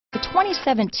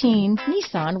2017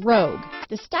 Nissan Rogue.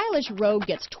 The stylish Rogue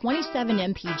gets 27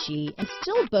 mpg and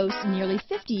still boasts nearly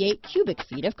 58 cubic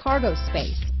feet of cargo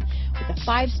space. With a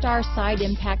 5-star side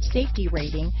impact safety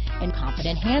rating and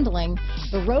confident handling,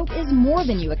 the Rogue is more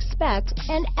than you expect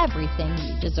and everything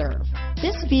you deserve.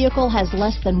 This vehicle has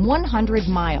less than 100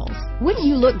 miles. Wouldn't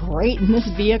you look great in this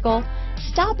vehicle?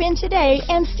 Stop in today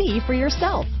and see for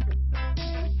yourself.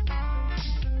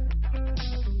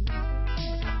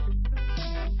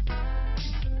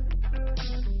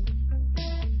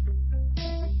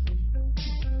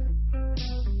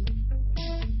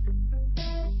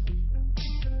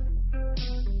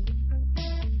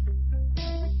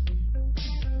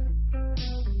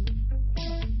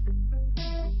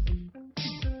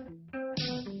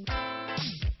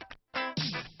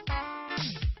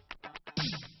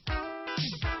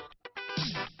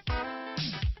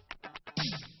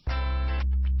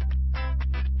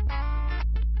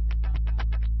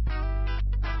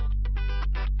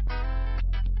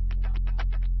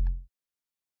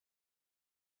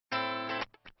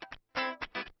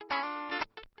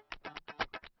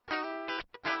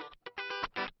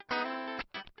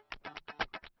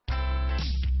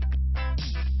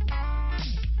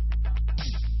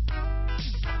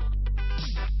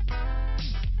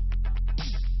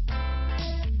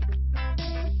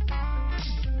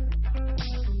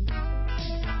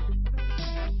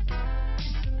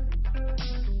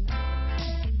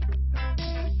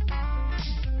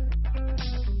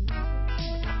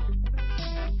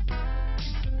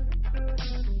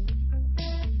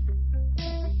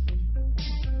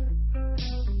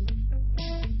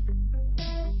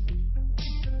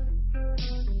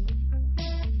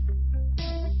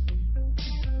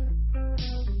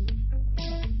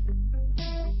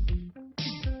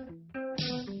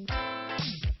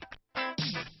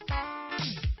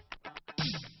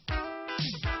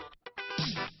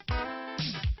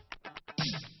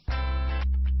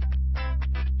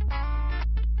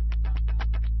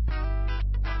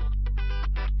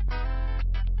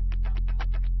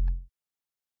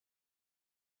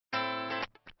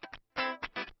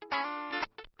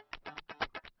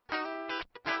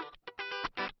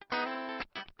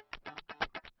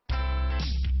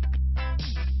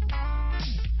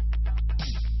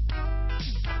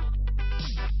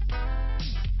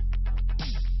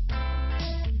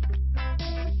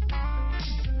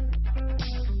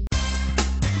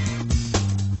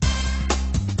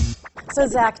 So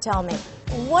Zach, tell me,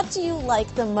 what do you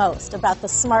like the most about the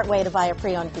smart way to buy a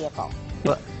pre-owned vehicle?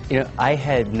 Well, I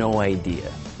had no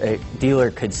idea a dealer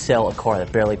could sell a car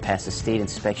that barely passed the state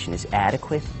inspection as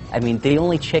adequate. I mean, they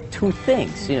only check 2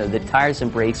 things. The tires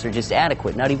and brakes are just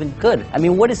adequate, not even good. I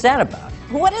mean, what is that about?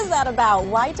 What is that about?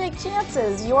 Why take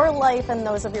chances? Your life and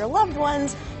those of your loved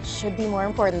ones should be more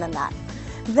important than that.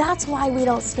 That's why we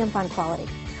don't skimp on quality.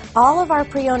 All of our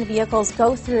pre-owned vehicles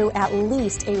go through at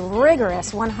least a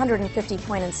rigorous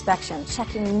 150-point inspection,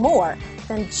 checking more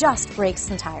than just brakes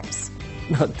and tires.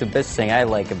 The best thing I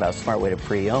like about Smart Way to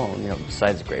Pre-Own,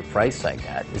 besides the great price I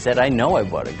got, is that I know I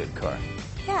bought a good car.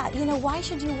 Yeah, why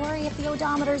should you worry if the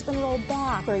odometer's been rolled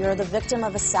back, or you're the victim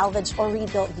of a salvaged or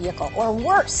rebuilt vehicle, or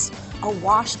worse, a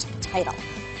washed title?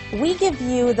 We give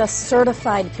you the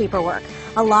certified paperwork,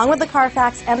 along with the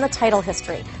Carfax and the title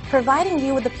history, providing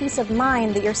you with the peace of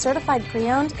mind that your certified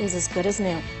pre-owned is as good as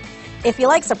new. If you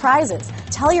like surprises,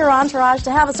 tell your entourage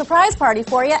to have a surprise party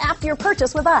for you after your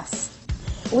purchase with us.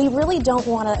 We really don't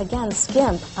want to, again,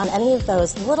 skimp on any of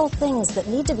those little things that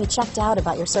need to be checked out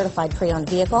about your certified pre-owned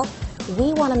vehicle.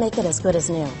 We want to make it as good as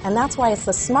new, and that's why it's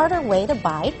the smarter way to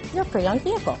buy your pre-owned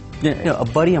vehicle. A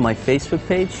buddy on my Facebook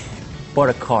page bought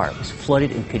a car. It was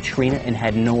flooded in Katrina and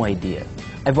had no idea.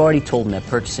 I've already told him that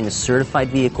purchasing a certified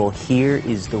vehicle here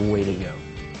is the way to go.